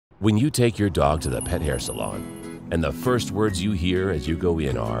When you take your dog to the pet hair salon, and the first words you hear as you go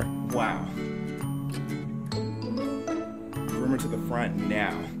in are, "Wow. Groomer to the front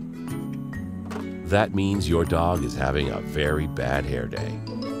now." that means your dog is having a very bad hair day.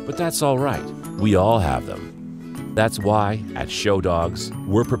 But that's all right. We all have them. That's why, at Show Dogs,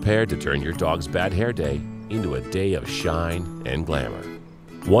 we're prepared to turn your dog's bad hair day into a day of shine and glamour.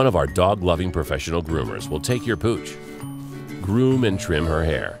 One of our dog-loving professional groomers will take your pooch, groom and trim her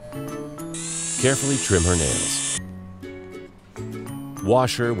hair, carefully trim her nails,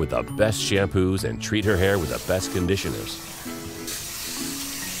 wash her with the best shampoos and treat her hair with the best conditioners,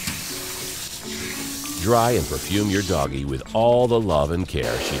 dry and perfume your doggie with all the love and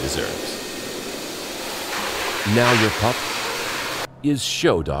care she deserves. Now your pup is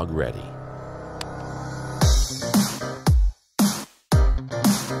Show Dog ready.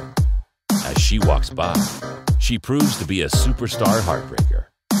 As she walks by, she proves to be a superstar heartbreaker,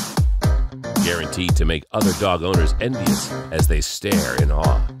 guaranteed to make other dog owners envious as they stare in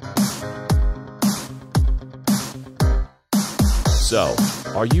awe. So,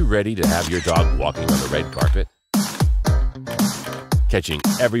 are you ready to have your dog walking on the red carpet, catching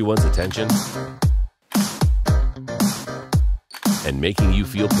everyone's attention, and making you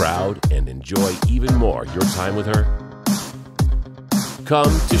feel proud and enjoy even more your time with her?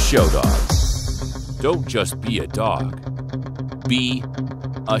 Come to Show Dogs. Don't just be a dog. Be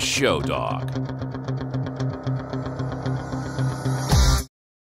a Show Dog.